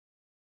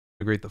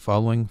integrate the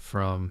following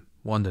from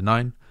 1 to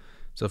 9.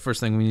 So the first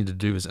thing we need to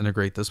do is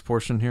integrate this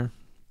portion here.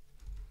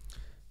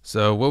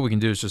 So what we can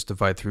do is just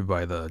divide through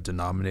by the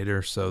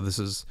denominator. So this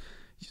is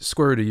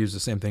square root of u is the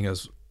same thing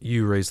as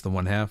u raised to the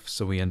 1/2.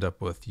 So we end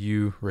up with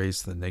u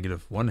raised to the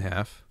negative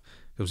 1/2.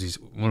 Because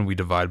when we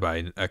divide by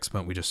an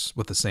exponent, we just,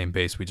 with the same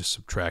base, we just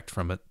subtract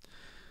from it.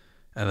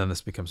 And then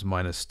this becomes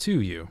minus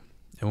 2u.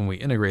 And when we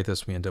integrate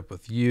this, we end up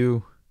with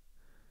u.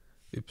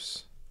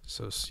 Oops.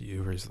 So it's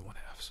u raised to the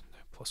 1/2. So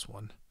plus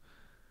 1.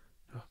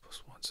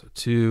 Plus 1. So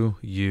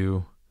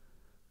 2u.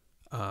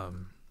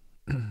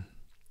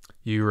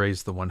 U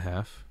raised to the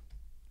 1/2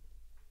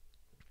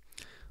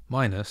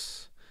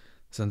 minus,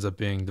 this ends up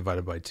being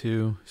divided by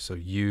 2, so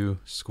u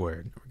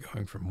squared. We're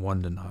going from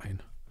 1 to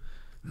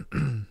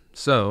 9.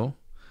 So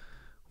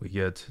we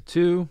get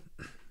 2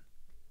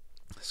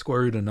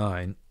 square root of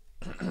 9,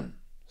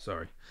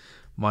 sorry,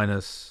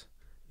 minus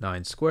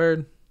 9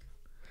 squared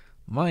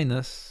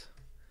minus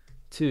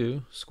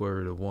 2 square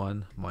root of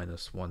 1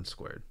 minus 1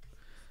 squared.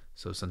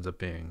 So this ends up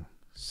being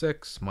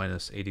 6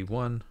 minus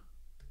 81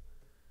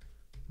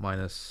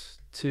 minus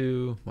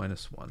 2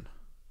 minus 1.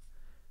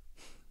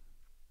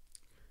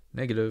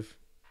 Negative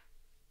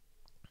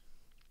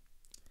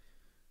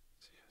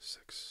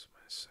 6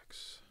 minus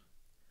 6.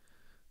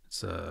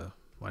 It's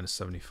minus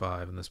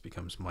 75, and this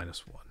becomes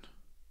minus 1.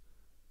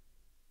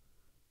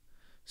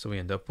 So we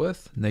end up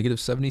with negative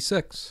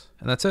 76,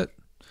 and that's it.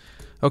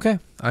 Okay,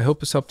 I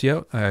hope this helped you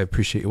out. I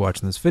appreciate you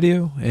watching this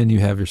video, and you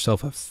have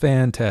yourself a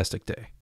fantastic day.